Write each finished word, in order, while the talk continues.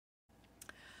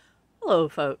Hello,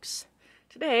 folks.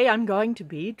 Today I'm going to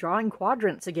be drawing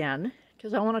quadrants again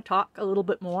because I want to talk a little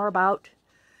bit more about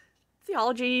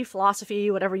theology,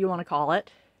 philosophy, whatever you want to call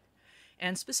it.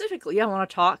 And specifically, I want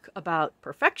to talk about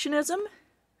perfectionism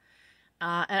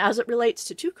as it relates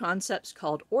to two concepts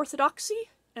called orthodoxy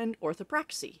and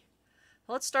orthopraxy.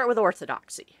 Let's start with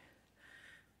orthodoxy.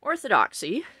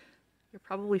 Orthodoxy, you're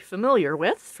probably familiar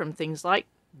with from things like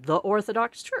the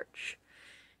Orthodox Church.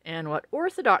 And what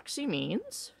orthodoxy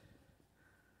means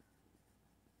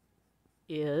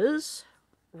is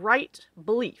right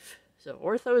belief. So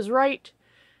ortho is right,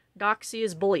 doxy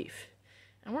is belief.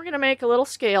 And we're going to make a little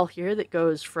scale here that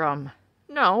goes from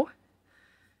no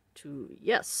to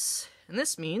yes. And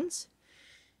this means,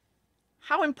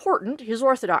 how important is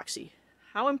orthodoxy?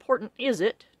 How important is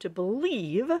it to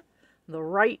believe the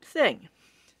right thing?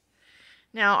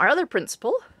 Now, our other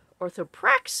principle,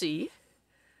 orthopraxy,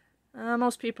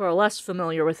 most people are less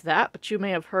familiar with that, but you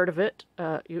may have heard of it,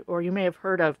 or you may have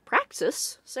heard of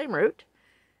praxis, same root.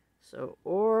 So,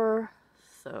 orthopraxy,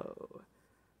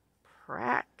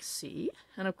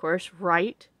 and of course,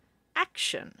 right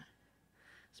action.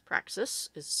 So praxis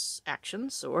is action,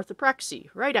 so orthopraxy,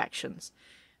 right actions.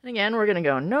 And again, we're going to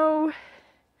go no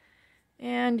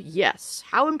and yes.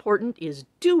 How important is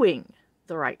doing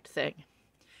the right thing?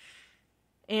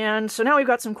 And so now we've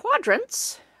got some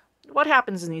quadrants. What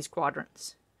happens in these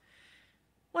quadrants?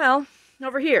 Well,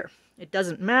 over here, it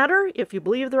doesn't matter if you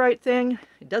believe the right thing.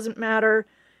 It doesn't matter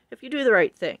if you do the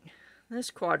right thing. This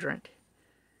quadrant,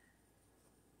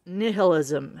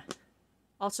 nihilism,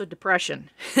 also depression.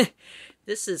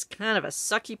 This is kind of a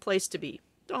sucky place to be.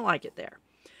 Don't like it there.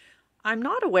 I'm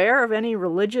not aware of any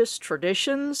religious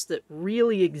traditions that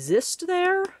really exist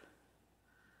there.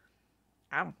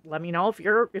 Let me know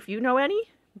if you know any,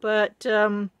 but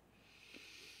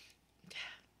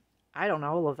I don't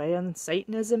know, Levian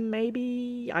Satanism,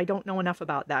 maybe? I don't know enough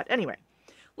about that. Anyway,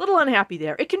 little unhappy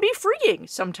there. It can be freeing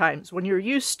sometimes when you're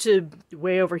used to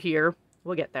way over here,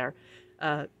 we'll get there,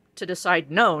 to decide,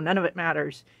 no, none of it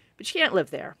matters. But you can't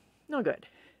live there. No good.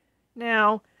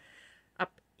 Now,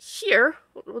 up here,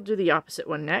 we'll do the opposite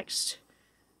one next.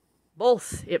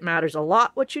 Both. It matters a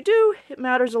lot what you do. It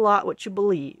matters a lot what you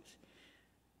believe.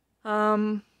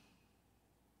 Certain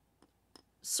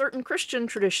Christian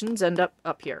traditions end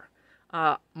up here.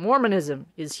 Mormonism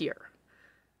is here.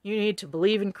 You need to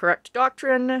believe in correct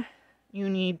doctrine. You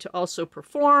need to also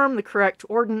perform the correct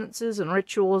ordinances and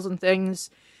rituals and things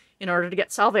in order to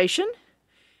get salvation.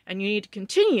 And you need to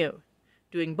continue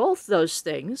doing both those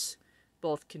things.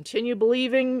 Both continue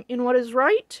believing in what is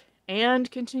right and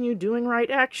continue doing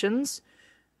right actions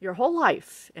your whole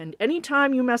life. And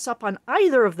anytime you mess up on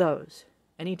either of those,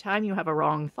 anytime you have a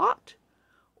wrong thought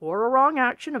or a wrong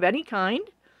action of any kind,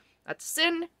 that's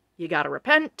sin. You gotta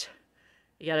repent.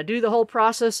 You gotta do the whole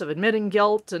process of admitting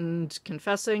guilt and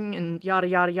confessing and yada,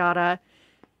 yada, yada.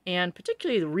 And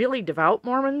particularly the really devout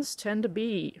Mormons tend to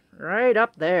be right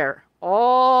up there,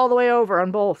 all the way over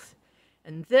on both.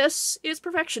 And this is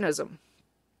perfectionism.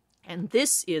 And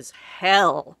this is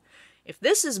hell. If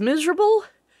this is miserable,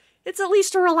 it's at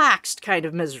least a relaxed kind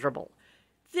of miserable.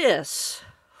 This,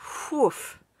 whew,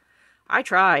 I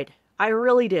tried. I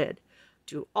really did.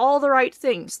 Do all the right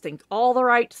things, think all the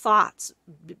right thoughts,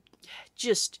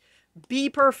 just be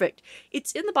perfect.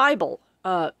 It's in the Bible.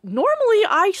 Normally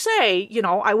I say,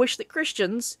 I wish that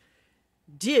Christians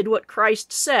did what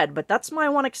Christ said, but that's my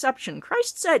one exception.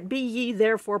 Christ said, be ye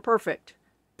therefore perfect.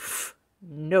 Pff,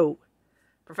 no.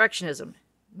 Perfectionism.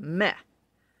 Meh.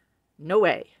 No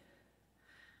way.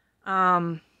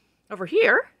 Over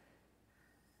here,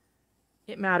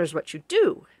 it matters what you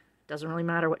do. Doesn't really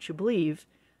matter what you believe.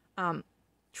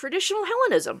 Traditional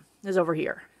Hellenism is over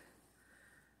here.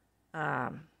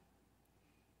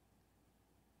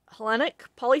 Hellenic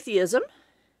polytheism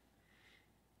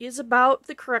is about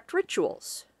the correct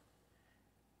rituals.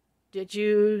 Did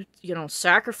you,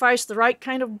 sacrifice the right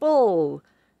kind of bull?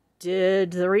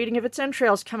 Did the reading of its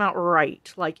entrails come out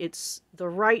right? Like, it's the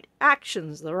right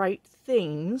actions, the right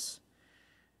things,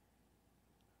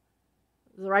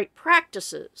 the right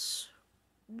practices.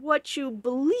 What you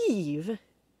believe,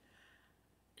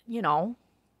 the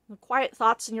quiet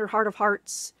thoughts in your heart of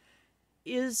hearts,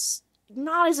 is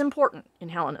not as important in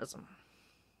Hellenism.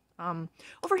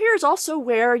 Over here is also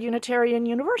where Unitarian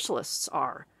Universalists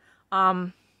are.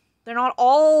 They're not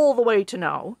all the way to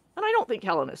no, and I don't think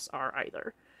Hellenists are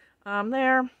either.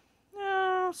 They're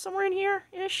somewhere in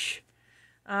here-ish.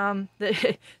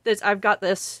 I've got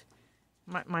this,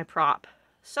 my prop.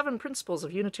 7 principles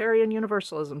of Unitarian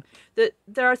Universalism. That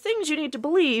there are things you need to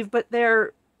believe, but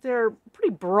they're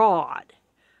pretty broad.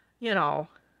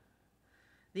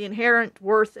 the inherent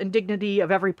worth and dignity of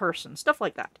every person, stuff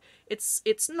like that.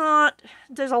 It's not,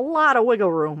 there's a lot of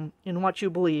wiggle room in what you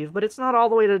believe, but it's not all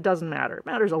the way that it doesn't matter. It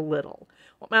matters a little.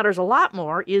 What matters a lot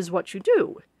more is what you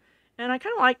do. And I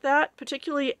kind of like that,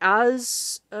 particularly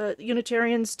as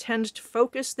Unitarians tend to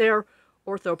focus their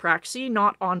orthopraxy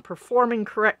not on performing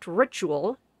correct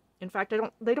ritual. In fact,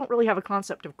 they don't really have a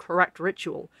concept of correct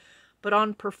ritual, but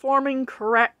on performing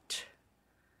correct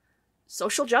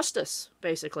social justice,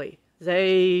 basically.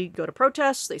 They go to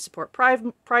protests, they support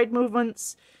pride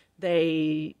movements,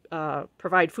 they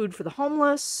provide food for the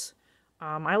homeless.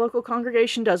 My local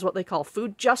congregation does what they call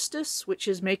food justice, which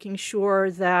is making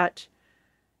sure that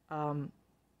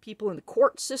people in the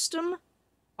court system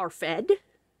are fed,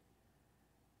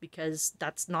 because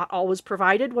that's not always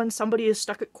provided when somebody is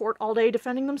stuck at court all day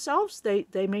defending themselves.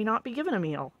 They may not be given a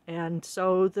meal, and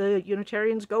so the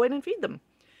Unitarians go in and feed them.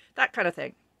 That kind of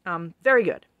thing. Very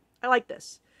good. I like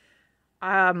this.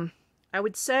 I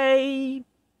would say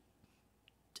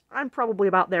I'm probably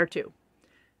about there too.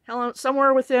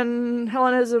 Somewhere within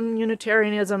Hellenism,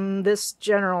 Unitarianism, that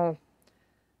general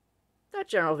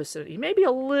vicinity. Maybe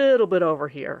a little bit over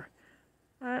here.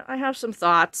 I have some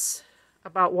thoughts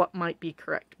about what might be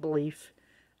correct belief.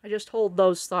 I just hold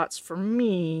those thoughts for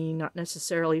me, not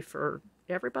necessarily for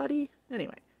everybody.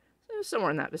 Anyway, somewhere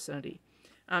in that vicinity.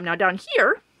 Now down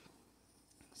here,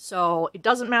 so it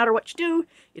doesn't matter what you do,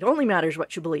 it only matters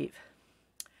what you believe.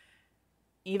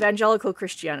 Evangelical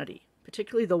Christianity,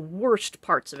 particularly the worst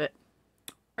parts of it,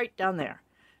 right down there.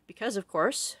 Because, of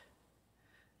course,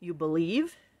 you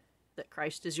believe that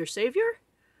Christ is your Savior,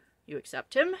 you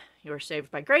accept Him, you are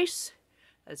saved by grace.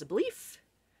 That is a belief.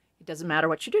 It doesn't matter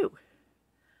what you do.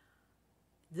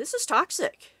 This is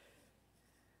toxic.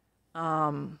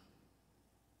 Your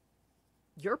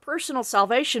personal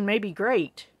salvation may be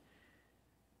great,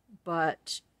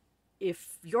 but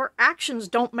if your actions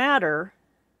don't matter,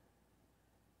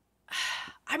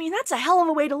 I mean, that's a hell of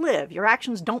a way to live. Your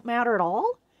actions don't matter at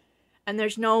all, and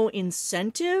there's no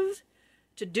incentive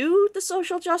to do the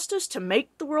social justice, to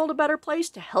make the world a better place,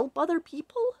 to help other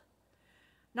people.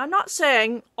 Now, I'm not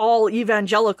saying all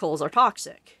evangelicals are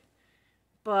toxic,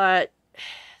 but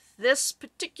this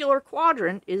particular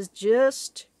quadrant is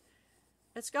just,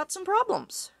 it's got some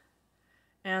problems.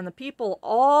 And the people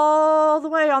all the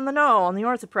way on the no, on the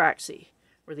Orthopraxy,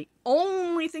 where the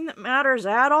only thing that matters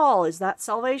at all is that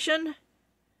salvation.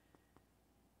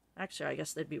 Actually, I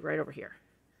guess they'd be right over here.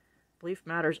 Belief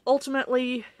matters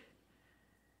ultimately.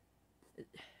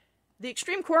 The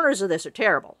extreme corners of this are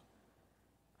terrible.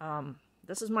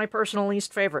 This is my personal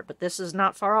least favorite, but this is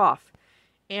not far off.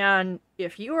 And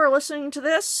if you are listening to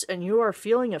this and you are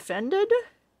feeling offended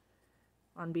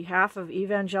on behalf of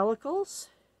evangelicals,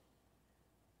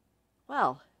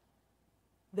 well,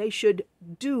 they should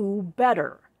do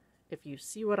better, if you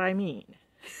see what I mean.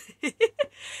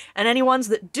 And any ones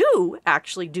that do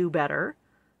actually do better,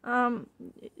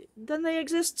 then they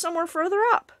exist somewhere further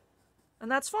up. And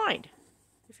that's fine.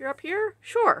 If you're up here,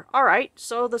 sure. All right,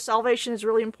 so the salvation is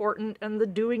really important, and the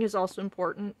doing is also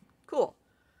important. Cool.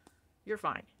 You're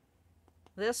fine.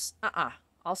 This,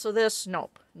 Also this,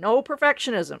 nope. No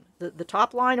perfectionism. The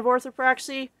top line of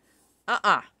orthopraxy,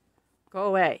 go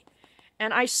away.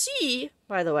 And I see,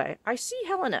 by the way, I see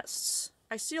Hellenists.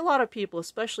 I see a lot of people,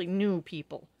 especially new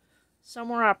people,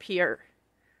 somewhere up here,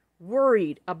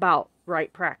 worried about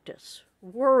right practice.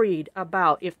 Worried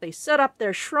about if they set up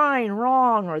their shrine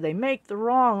wrong, or they make the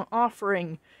wrong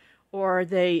offering, or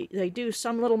they do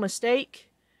some little mistake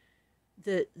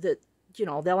that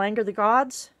they'll anger the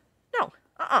gods. No,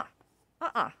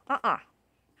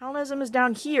 Hellenism is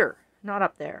down here, not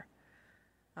up there.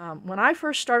 When I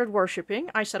first started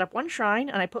worshiping, I set up one shrine,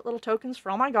 and I put little tokens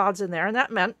for all my gods in there, and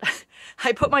that meant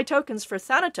I put my tokens for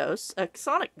Thanatos, a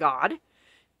chthonic god,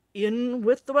 in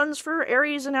with the ones for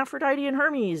Ares and Aphrodite and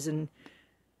Hermes, and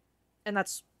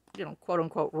that's,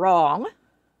 quote-unquote wrong.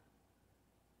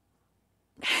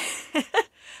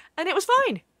 And it was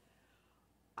fine.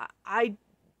 I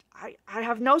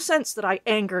have no sense that I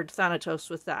angered Thanatos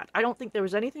with that. I don't think there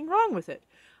was anything wrong with it.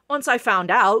 Once I found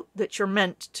out that you're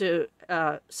meant to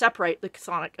separate the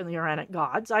chthonic and the Uranic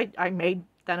gods, I made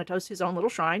Thanatos his own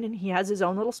little shrine, and he has his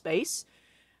own little space.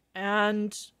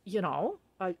 And,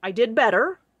 I did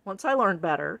better once I learned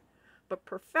better. But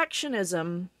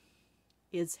perfectionism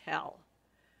is hell.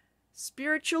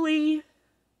 Spiritually,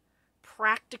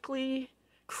 practically,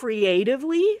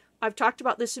 creatively. I've talked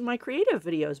about this in my creative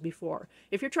videos before.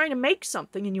 If you're trying to make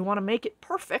something and you want to make it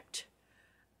perfect,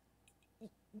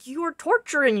 you're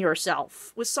torturing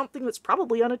yourself with something that's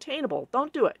probably unattainable.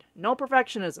 Don't do it. No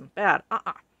perfectionism. Bad.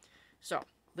 So,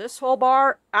 this whole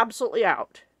bar, absolutely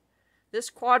out. This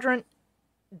quadrant,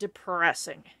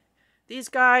 depressing. These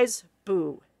guys,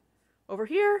 boo. Over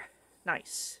here,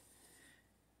 nice.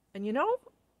 And you know,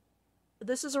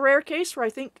 this is a rare case where I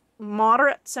think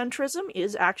moderate centrism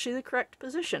is actually the correct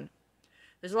position.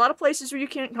 There's a lot of places where you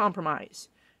can't compromise.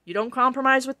 You don't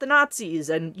compromise with the Nazis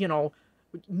and,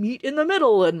 meet in the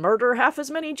middle and murder half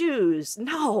as many Jews.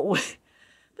 No.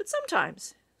 But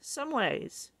sometimes, some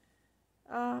ways,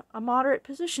 a moderate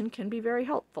position can be very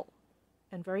helpful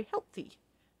and very healthy.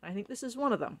 I think this is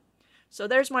one of them. So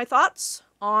there's my thoughts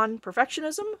on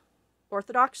perfectionism,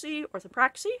 orthodoxy,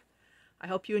 orthopraxy. I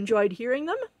hope you enjoyed hearing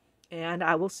them, and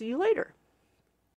I will see you later.